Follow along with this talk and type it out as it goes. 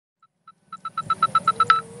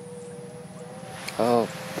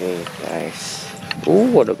Oke guys,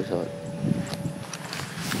 ada pesawat.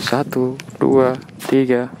 1, 2,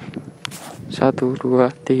 3. 1,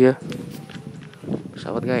 2, 3.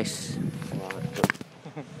 Pesawat guys. Waduh.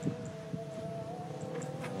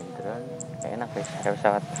 Ini beneran enak guys, ada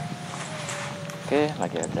pesawat. Oke,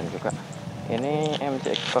 lagi ada juga. Ini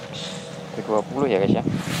MCX Box B20 ya guys ya.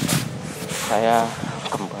 Saya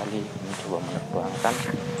kembali mencoba menerbangkan.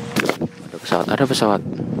 Ada pesawat.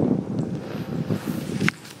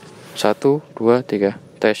 1, 2, 3.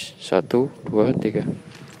 Tes 1, 2, 3.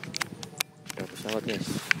 Ada pesawat guys.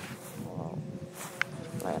 Wow.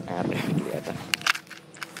 Lion Air kelihatan.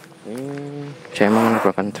 Ini saya mau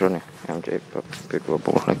menerbangkan drone ya, MCX Box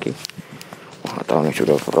B20 lagi. Nggak tahu nih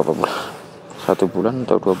sudah berapa bulan. 1 bulan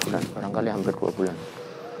atau 2 bulan, barangkali hampir 2 bulan.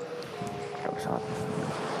 Ada pesawat.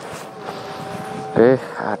 Aduh,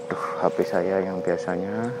 HP saya yang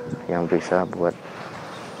biasanya yang bisa buat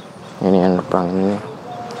ini nerbang ini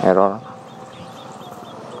error.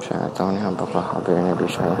 Saya tahu nih apakah HP ini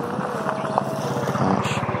bisa ya.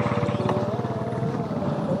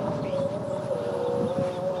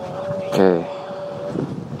 Oke.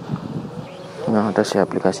 Nah, ada si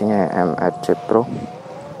aplikasinya ya, MFC Pro.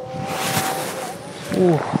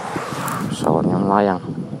 Pesawatnya melayang.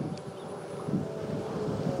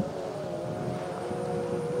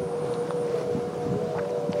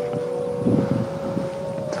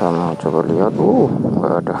 Kita mau coba lihat.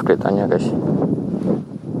 Nggak ada update-nya guys.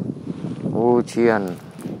 Ujian,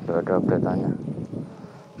 nggak ada update-nya.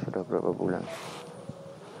 Sudah berapa bulan?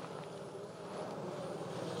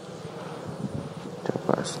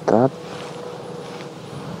 Coba start.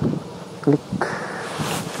 Klik.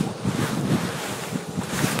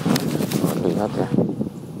 Lihat ya.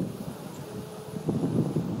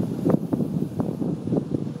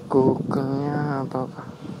 Google-nya apakah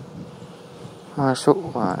masuk?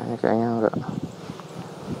 Wah, ini kayaknya enggak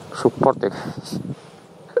support ya guys.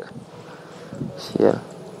 Sial.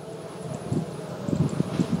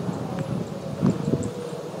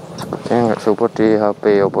 Sepertinya enggak support di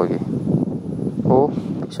HP apa lagi.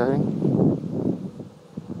 Bisa nih.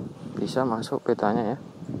 Bisa masuk petanya ya.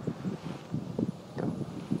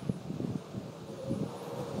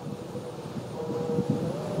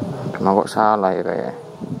 Cuma kok salah ya kayak.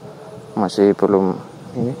 Masih belum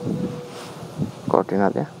ini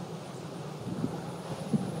koordinatnya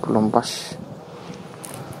belum pas.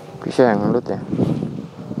 Bisa yang ngelut ya.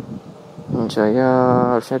 Saya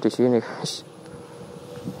harusnya di sini guys.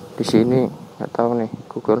 Di sini nggak tahu nih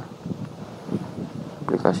Google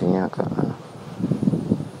aplikasinya agak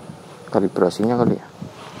kalibrasinya kali ya.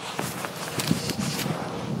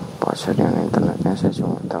 Pasarnya internetnya saya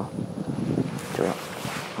cuma tahu. Coba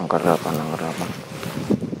angker apa.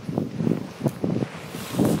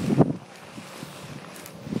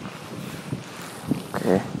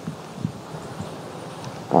 Oke.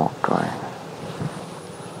 Oke.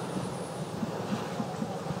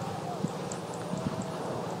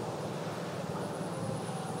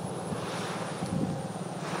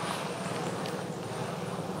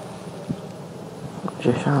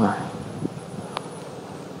 Salah.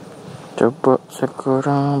 Coba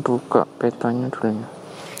sekarang buka petanya dulu ya.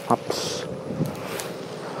 Ups.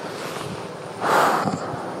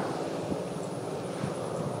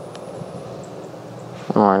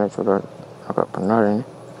 Nah, ini sudah agak benar ini.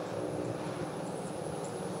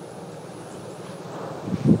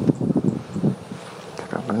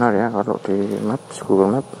 Sudah benar ya kalau di Maps,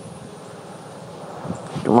 Google Maps.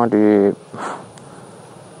 Cuma di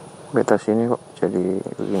beta sini kok jadi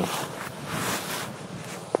begini.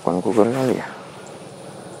 Bukan Google kali ya.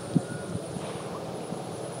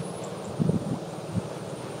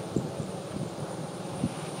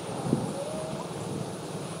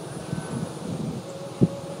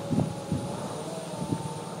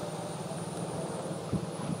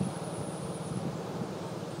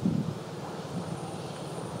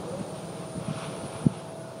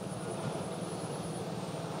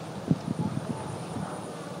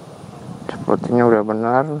 Sepertinya udah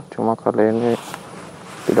benar, cuma kali ini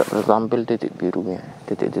tidak tertampil titik birunya,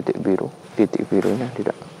 titik birunya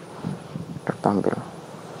tidak tertampil.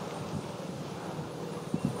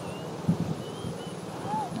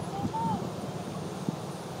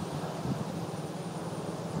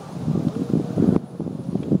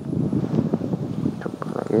 Coba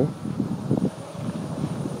lagi.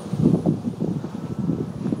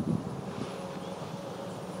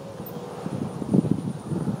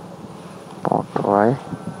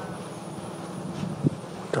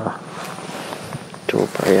 Udah,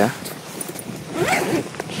 coba ya.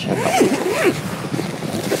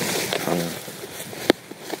 Drone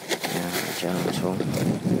Samsung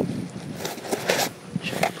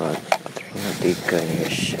tiga nih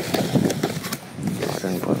guys.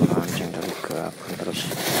 Kemarin buat mancing dari gabung, terus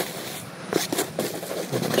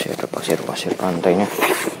masih ada pasir-pasir pantainya.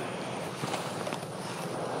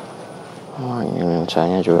 Ini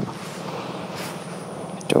lensanya juga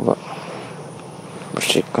coba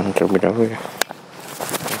bersihkan terlebih dahulu ya.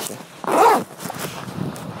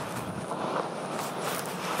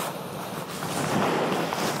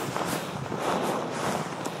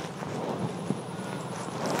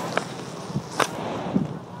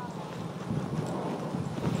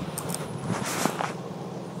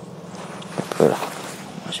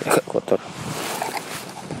 Masih agak kotor.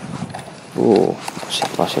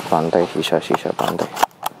 Pasir pantai, sisa-sisa pantai.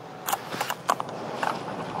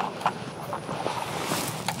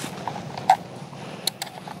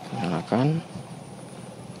 Nyalakan.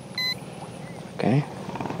 Oke.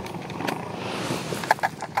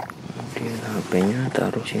 Kemudian HP-nya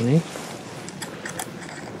taruh sini.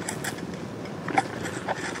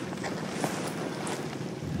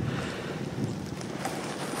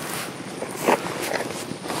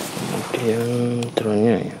 Kemudian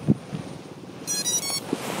drone-nya ya.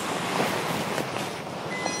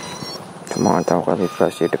 Cuma tahu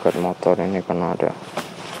kalibrasi dekat motor ini karena ada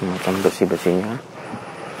semacam besi-besinya.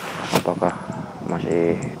 Apakah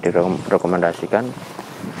masih direkomendasikan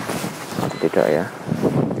atau tidak ya,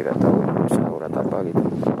 tidak tahu akurat apa gitu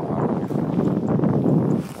pengaruhnya.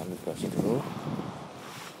 Kalibrasi dulu.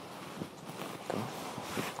 Tuh,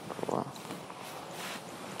 2,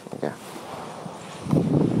 3.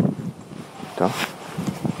 Tuh.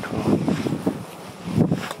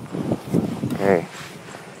 Oke.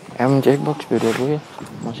 Jackbox B20 ya,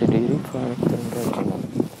 masih di revive dan record.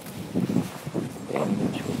 Ini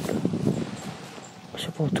sudah.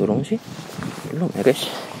 Siapa turun sih? Belum ya guys.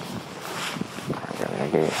 Ada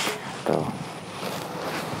lagi tuh.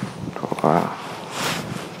 2,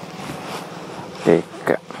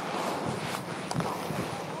 3.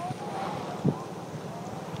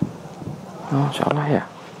 Oh salah ya.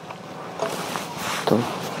 Tuh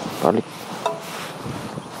balik.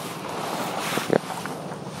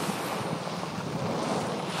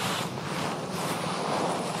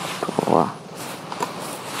 2,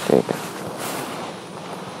 3.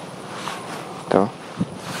 Tuh.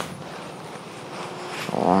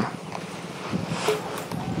 2,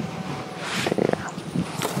 3.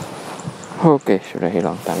 Oke, sudah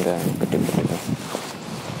hilang tanda gede-gede.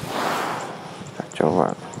 Kita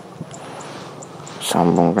coba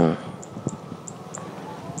sambungkan.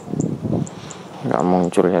 Nggak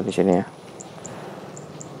muncul ya di sini ya.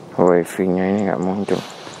 Wifi-nya ini nggak muncul.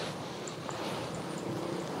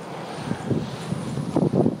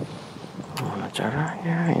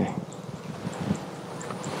 Caranya ini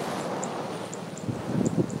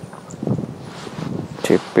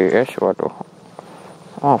GPS, waduh,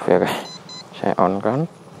 off ya guys. Saya on kan.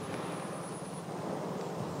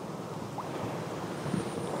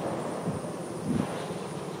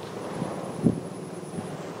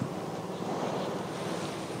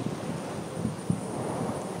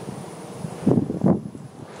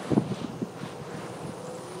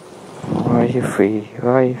 Wifi.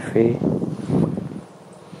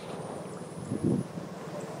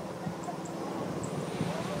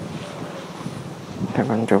 Saya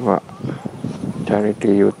akan coba cari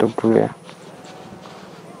di YouTube dulu ya,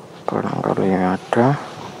 barangkali ada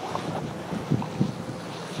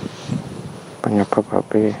penyebab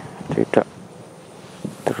HP tidak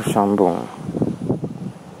tersambung.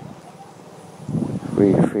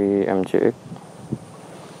 Wifi MCX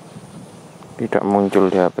tidak muncul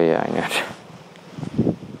di HP ya, ini ada.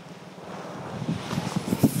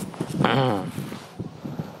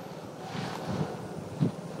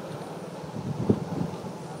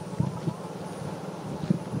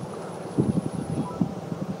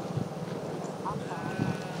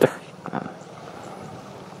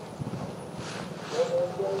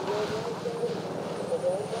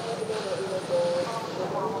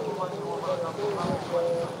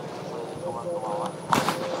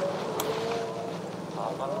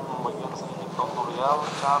 Akan membagikan sedikit tutorial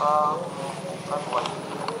cara menghubungkan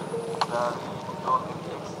wifi dari drone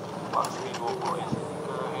detek B20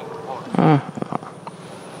 ke handphone.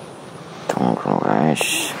 Tunggu guys.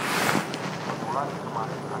 Kebetulan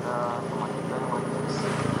kemarin ada teman kita yang lagi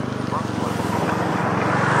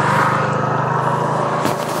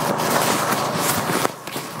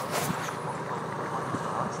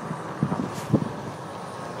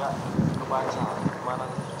nggak kebaca gimana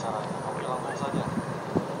caranya. Oke, langsung saja.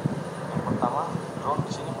 Yang pertama, drone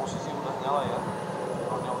di sini posisi udah nyala ya.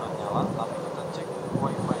 Drone-nya udah nyala, tapi kita cek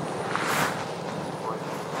wifi.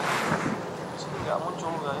 Di sini nggak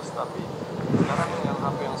muncul guys, tapi sekarang yang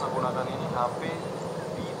HP yang saya gunakan ini HP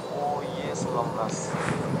B20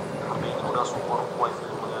 HP ini udah support Wifi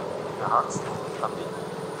 3 GHz, tapi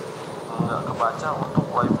nggak kebaca untuk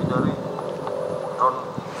Wifi dari drone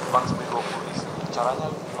Samsung B20 di sini. Caranya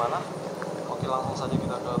gimana? Oke, langsung saja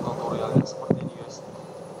kita ke tutorialnya seperti ini guys.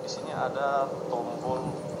 Di sini ada tombol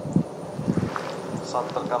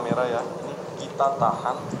shutter kamera ya. Ini kita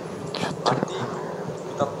tahan, nanti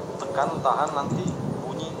kita tekan tahan, nanti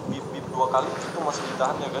bunyi bip bip 2 kali, itu masih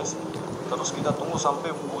ditahan ya guys. Terus kita tunggu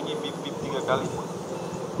sampai bunyi bip bip 3 kali,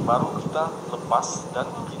 baru kita lepas dan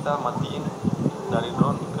kita matiin dari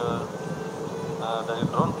drone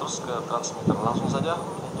terus ke transmitter. Langsung saja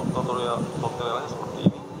untuk tutorialnya seperti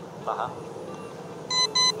ini. Tahan.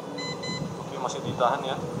 Oke, masih ditahan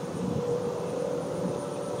ya.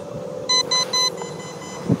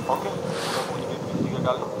 Oke, udah bunyi bip bip 3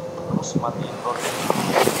 kali, terus matiin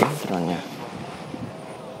drone-nya.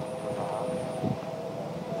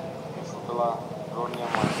 Setelah drone-nya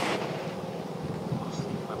mati, terus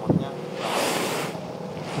remote-nya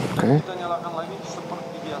kita nyalakan lagi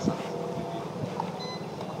seperti biasa, terus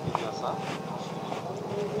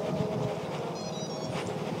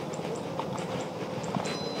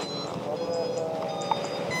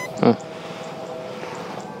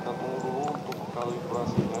kita tunggu dulu untuk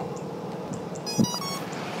kalibrasinya.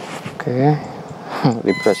 Oke,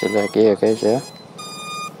 kalibrasi lagi ya guys ya.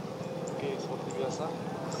 Oke, seperti biasa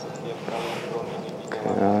setiap kali drone ini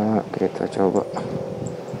Oke, kita coba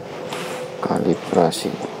kalibrasi.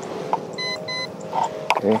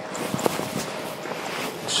 Oke,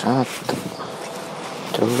 1,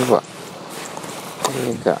 2,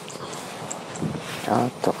 3,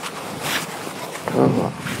 1,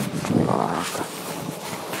 2,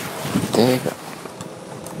 3.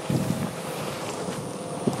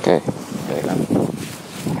 Oke, baiklah.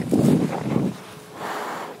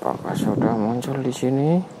 Apakah sudah muncul di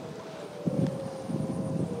sini?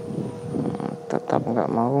 Tetap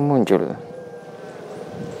nggak mau muncul.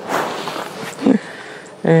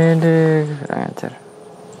 Kurang ajar.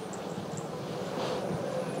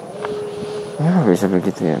 Ya bisa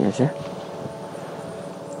begitu ya guys ya.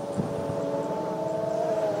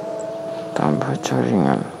 Tambah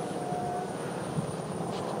jaringan.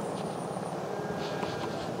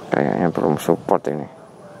 Kayaknya belum support ini.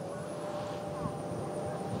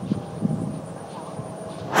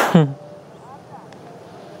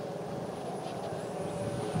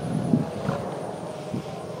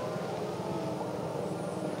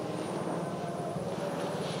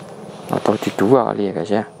 Atau di 2 kali ya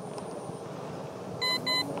guys ya.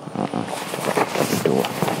 Di 2.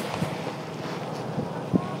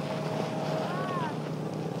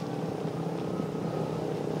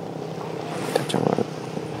 Kita coba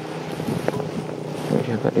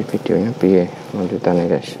lihat di videonya piye lanjutannya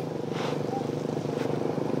guys.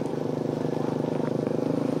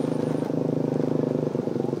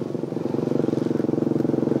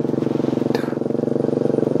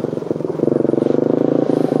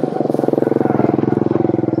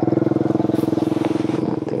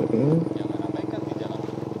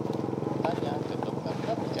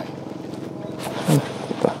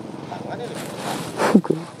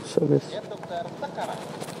 Ya, dokter Cara.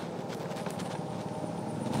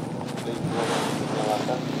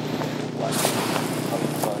 Nyalakan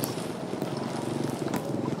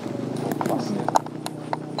kompasnya.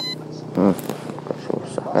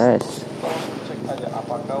 Susah guys. Cek aja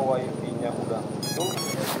apakah wifi-nya udah muncul.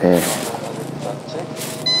 Kita cek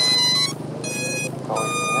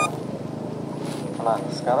wifi-nya. Nah,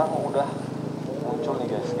 sekarang udah muncul nih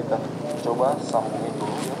guys. Kita coba sambungin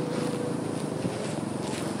dulu ya.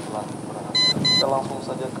 Kita langsung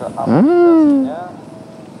saja ke aplikasinya.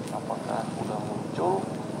 Apakah udah muncul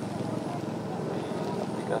di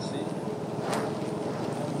aplikasi?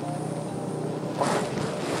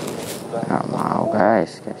 Sudah. Nggak mau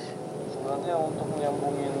guys. Sebenarnya untuk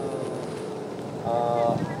nyambungin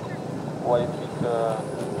wifi ke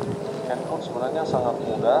handphone sebenarnya sangat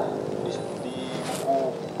mudah. Di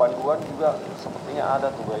buku panduan juga sepertinya ada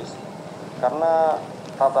tuh guys. Karena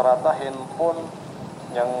rata-rata handphone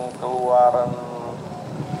yang keluaran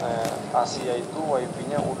Asia itu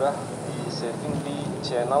wifi-nya udah di setting di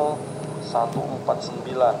channel 149,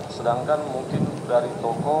 sedangkan mungkin dari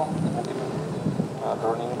toko, mungkin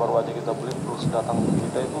drone ini baru aja kita beli terus datang ke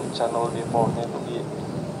kita, itu channel defaultnya itu di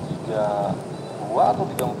 32 atau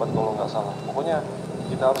 34 kalau nggak salah. Pokoknya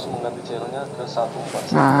kita harus mengganti channelnya ke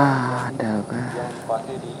 149 yang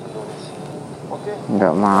dipakai di Indonesia. Oke,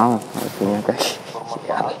 nggak mau wifi-nya guys.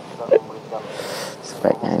 bermanfaat kita memberikan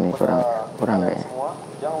Speknya ini kurang kayaknya.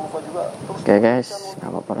 Jangan lupa juga Oke guys, nggak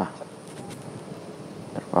apa-apa lah.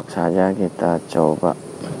 Terpaksa aja kita coba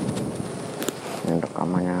Ini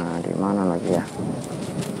rekamannya di mana lagi ya?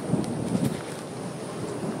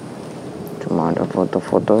 Cuma ada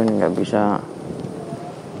foto-foto, ini nggak bisa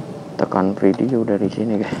tekan video dari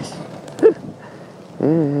sini guys.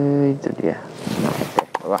 Itu dia.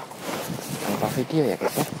 Wah, tanpa video ya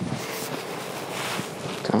guys ya.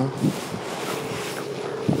 Tuh.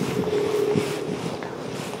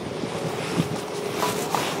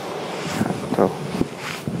 Tuh.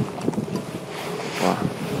 Wah,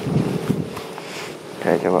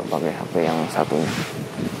 saya coba pakai HP yang satunya.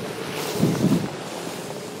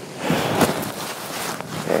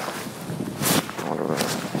 Oke, mau dulu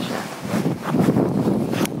guys ya.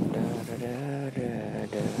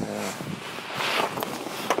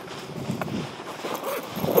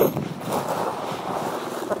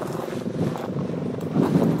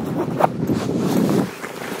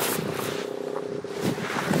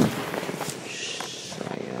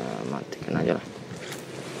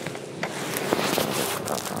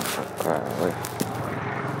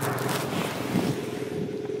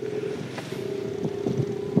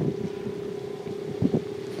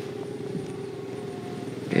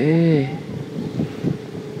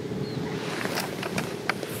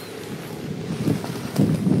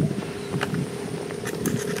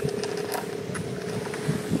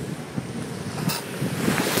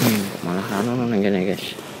 Malah gini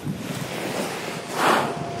guys.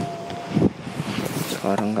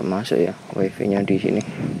 Sekarang nggak masuk ya wifi-nya di sini.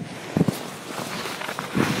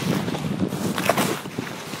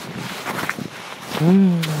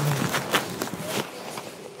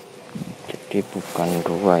 Jadi bukan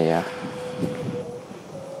 2 ya,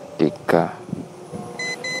 3.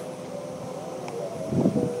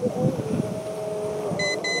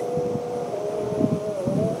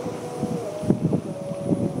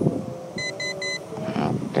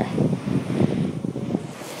 Oke,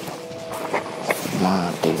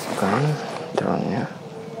 matikan drone-nya.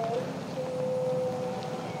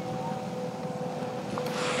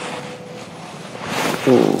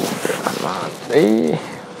 Jangan mati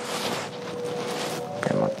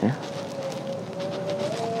remote-nya.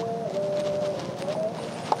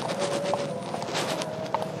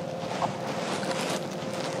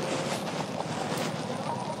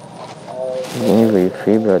 Ini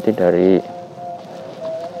wifi berarti dari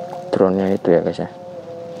drone-nya itu ya guys ya.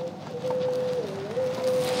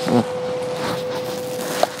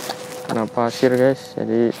 Kena pasir guys,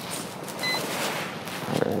 jadi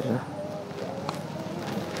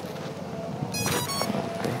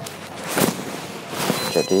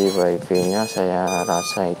jadi wifi-nya saya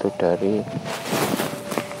rasa itu dari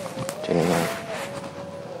sininya,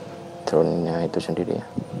 drone-nya itu sendiri ya,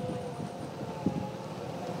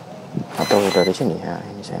 atau dari sini ya,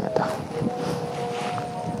 ini saya nggak tahu.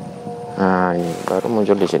 Nah, ini baru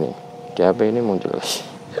muncul di sini, di HP ini muncul guys.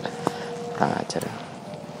 Kurang ajar.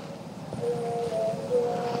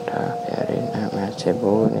 Udah biarin MSC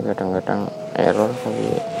bu, ini kadang-kadang error tapi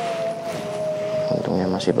untungnya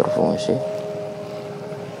masih berfungsi.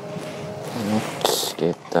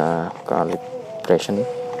 Kita calibration.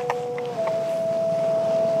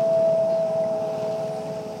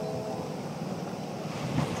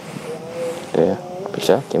 Oke ya,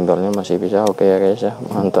 bisa, gimbalnya masih bisa. Oke ya guys ya,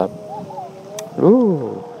 mantap.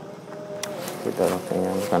 Kita langsung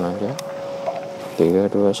nyalakan aja. 3,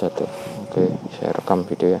 2, 1. Oke, saya rekam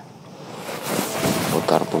video ya.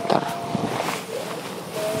 Putar-putar.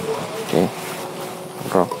 Oke,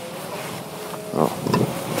 roll.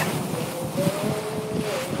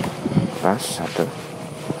 Pas, 1,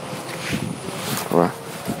 2,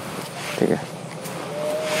 3.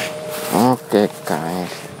 Oke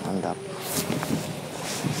guys, mantap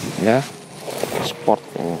ya. Sport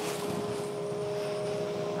ini.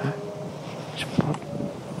 Sport.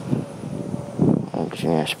 Di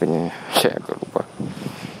sini speednya saya agak lupa.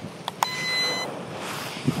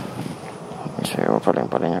 Saya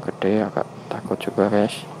paling-palingnya gede, agak takut juga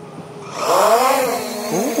guys.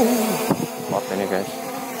 Sport ini guys.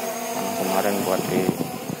 Kemarin buat di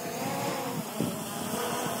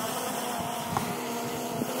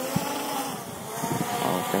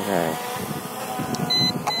oke guys.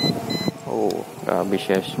 Udah habis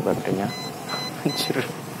ya baterainya. Anjir,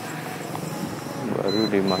 baru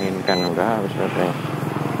dimainkan udah habis baterai.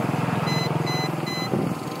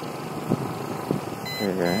 Oke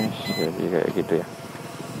guys, jadi kayak gitu ya.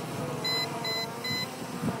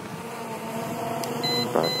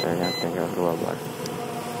 Baterainya tinggal 2 bar.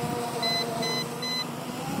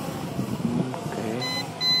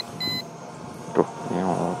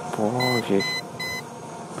 Sih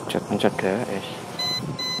pencet-pencet guys.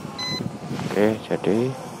 Oke,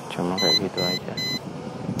 jadi cuma kayak gitu aja.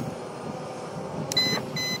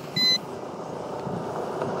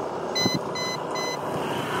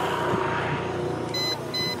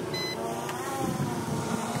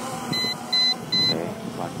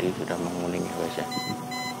 sudah menguning ya guys ya.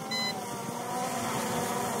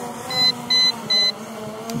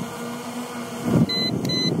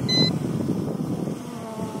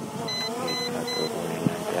 Kita turunin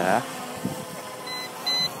aja.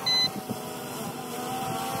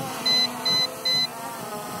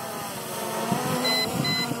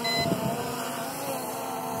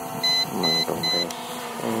 Mendung guys.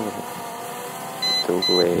 Itu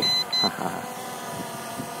gue. Haha.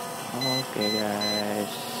 Oke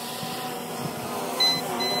guys,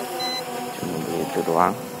 cuma begitu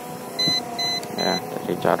doang ya,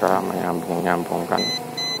 dari cara menyambungkan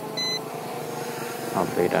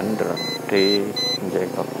HP dan drone di jack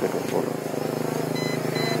B20.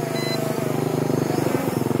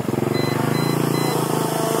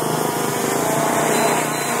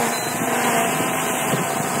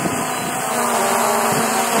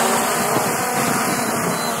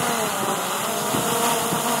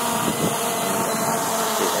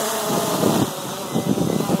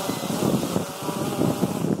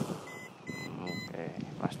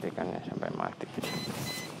 Pastikan ya sampai mati.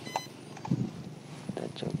 Kita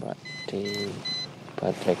coba di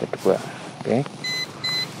baterai kedua. Oke.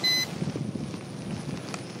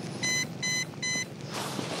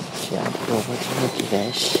 Siap lagi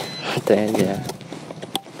guys. Kita aja.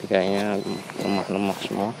 Kayaknya lemah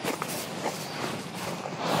semua.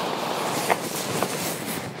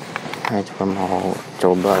 Saya juga mau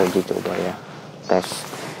coba ya,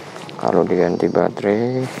 tes. Kalau diganti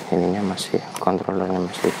baterai, ininya masih, kontrolernya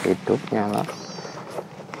masih hidup nyala.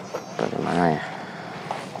 Bagaimana ya?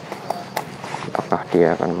 Apakah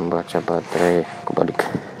dia akan membaca baterai kebalik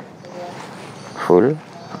full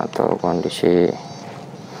atau kondisi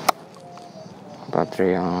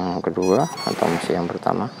baterai yang kedua atau masih yang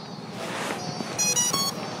pertama?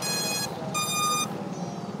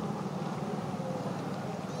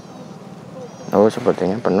 Oh,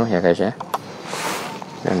 sepertinya penuh ya guys ya.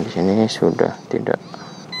 Dan di sini sudah tidak.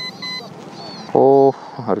 Oh,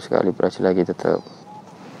 harus kalibrasi lagi tetap.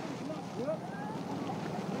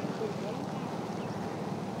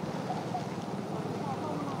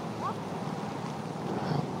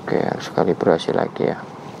 Oke, harus kalibrasi lagi ya.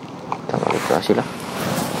 Kita kalibrasi lah.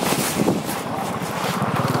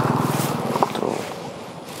 Tuh.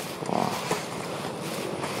 Wah.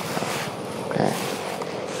 Oke.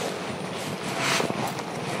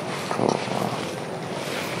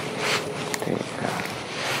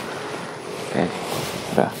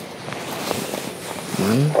 Udah.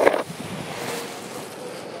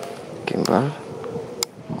 Gimbal.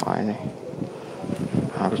 Wah, ini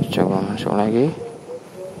harus coba masuk lagi.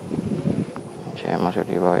 Saya masuk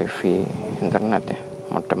di wifi internet ya,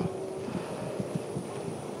 modem.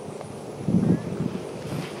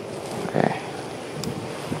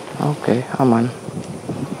 Oke, aman.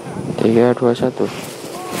 3, 2, 1.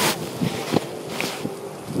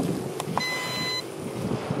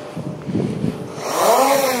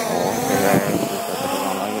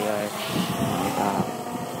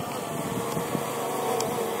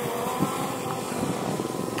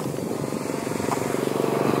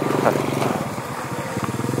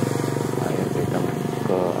 Ayo kita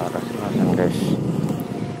ke arah selatan guys.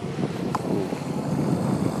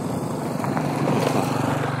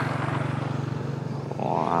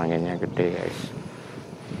 Wah, anginnya gede guys.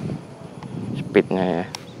 Speednya ya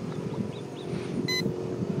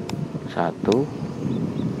 1, 2,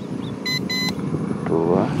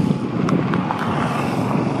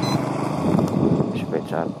 speed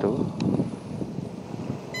 1,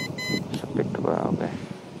 speed 2. Oke.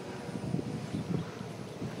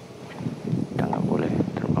 Kita nggak boleh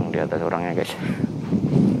terbang di atas orangnya guys.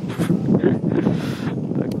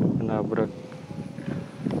 Takut menabrak.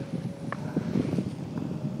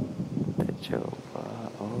 Kita coba.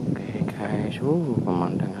 Oke guys,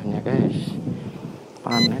 pemandangannya guys,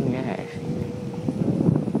 panen guys.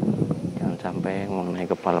 Jangan sampai mengenai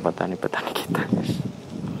kepala petani-petani kita guys.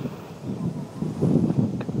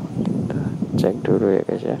 Kita cek dulu ya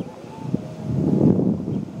guys ya.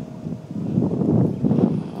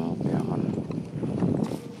 Oke, aman.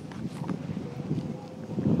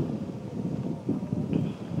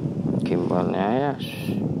 Gimbalnya ya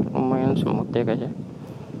lumayan smooth ya guys ya.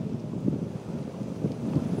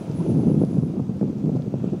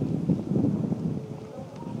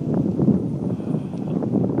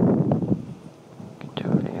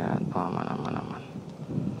 Aman.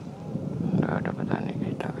 Udah ada petani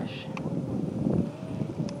kita guys.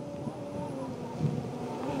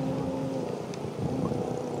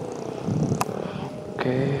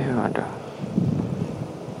 Oke, ada.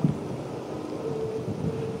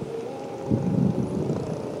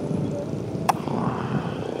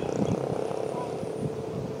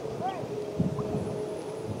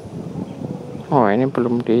 Oh, ini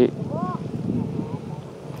belum di.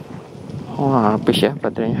 Oh, habis ya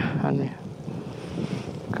baterainya, aneh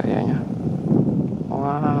kayaknya.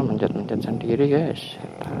 Wah, mencet-mencet sendiri guys.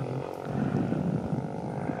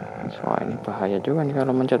 Wah, ini bahaya juga nih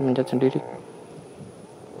kalau mencet-mencet sendiri.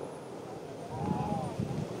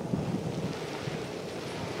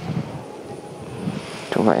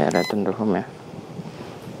 Coba ya, return to home ya.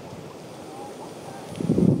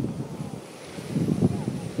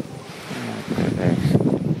 Oke guys,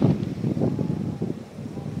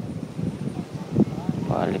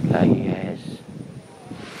 balik lagi guys.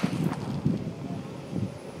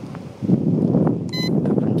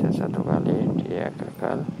 Kita pencet satu kali, dia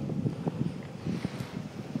gagal.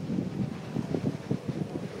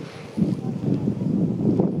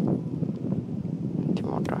 Di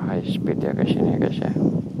mode high speed ya guys, ini guys ya.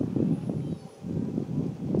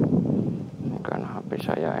 Ini kan HP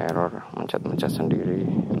saya error, mencet-mencet sendiri,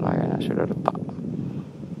 layarnya sudah retak.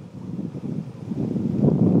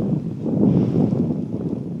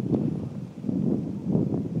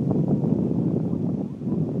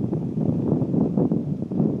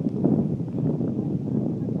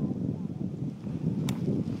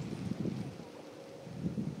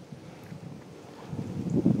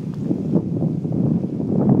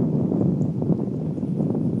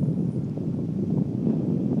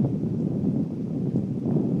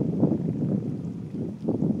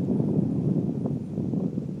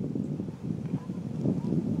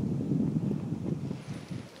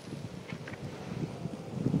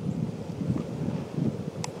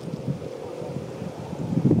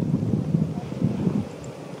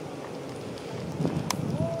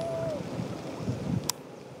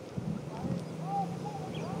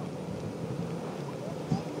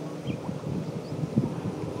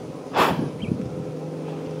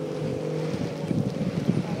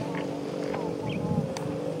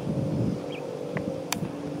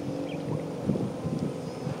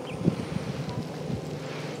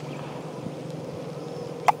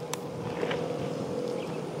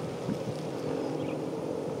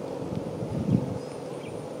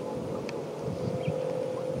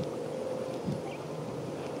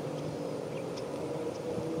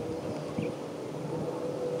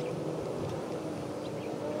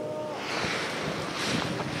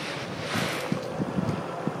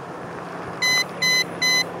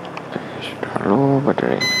 Lalu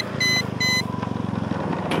baterai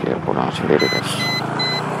dia pulang sendiri guys.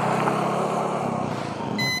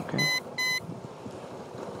 Oke,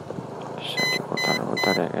 bisa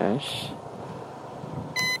diputar-putar ya guys.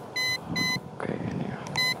 Oke, ini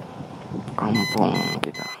kampung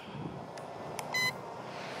kita.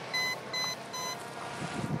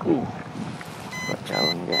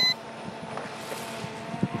 Jauh nih guys.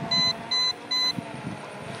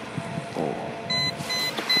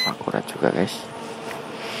 Akurat juga guys.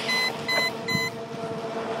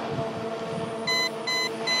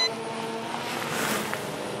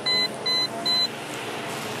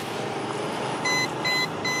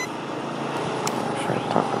 Saya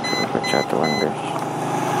takut kejatuhan guys.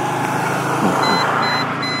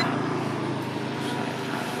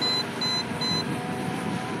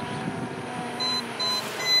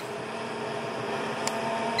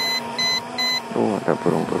 Ada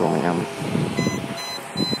burung-burung nyamuk.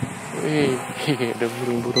 Wih, ada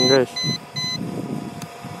burung-burung guys.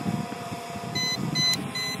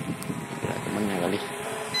 Ya, temennya kali.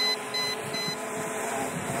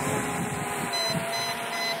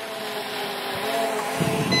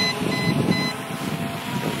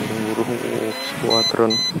 Ada burung-burung,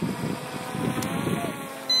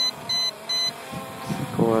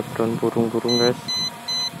 skuadron burung-burung guys.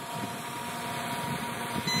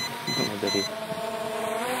 Mana tadi?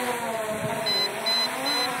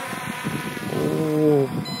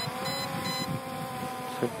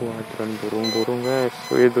 Skuadron burung-burung guys.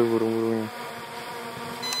 Itu burung-burungnya.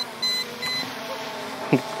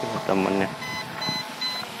 Temennya.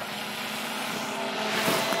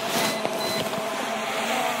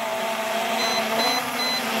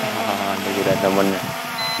 Ada juga temennya.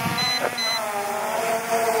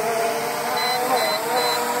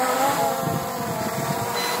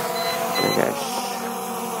 Oke guys.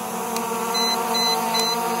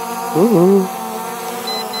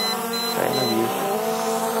 Saya lagi.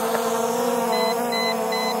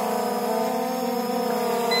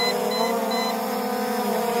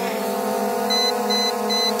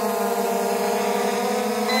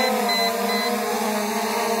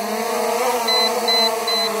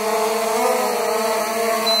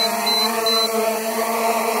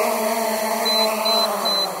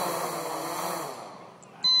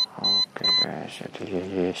 Oke guys,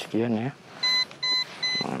 jadi sekian ya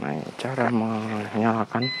mengenai cara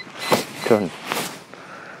menyalakan drone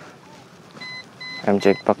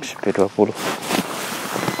Box B20,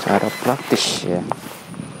 cara praktis ya,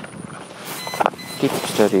 tips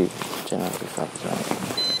dari channel Wifi Drone.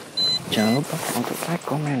 Jangan lupa untuk like,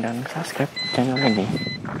 komen, dan subscribe channel ini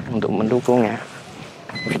untuk mendukungnya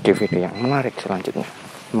video-video yang menarik selanjutnya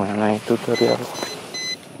mengenai tutorial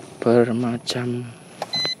bermacam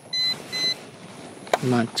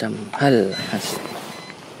hal.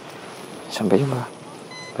 Sampai jumpa,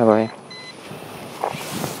 bye bye.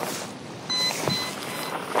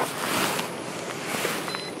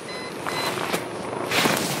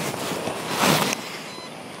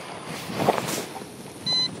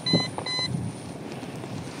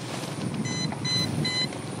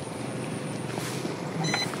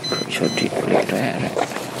 Bisa dilihat.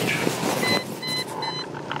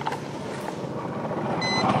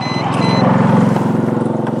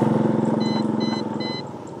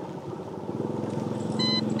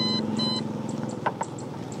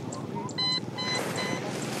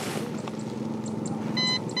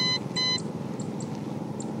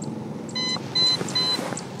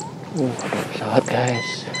 Ada pesawat guys.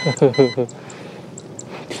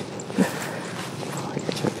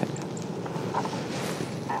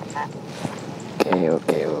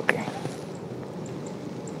 Oke.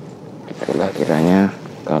 Itulah kiranya,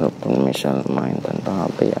 kalaupun misal main tanpa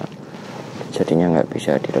HP ya jadinya nggak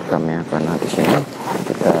bisa direkam ya, karena di sini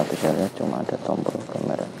kita bisa lihat cuma ada tombol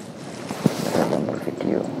kamera, ada tombol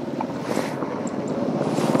video.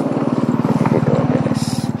 Gitu aja guys.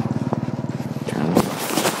 Jangan lupa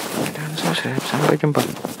dan subscribe. Sampai jumpa.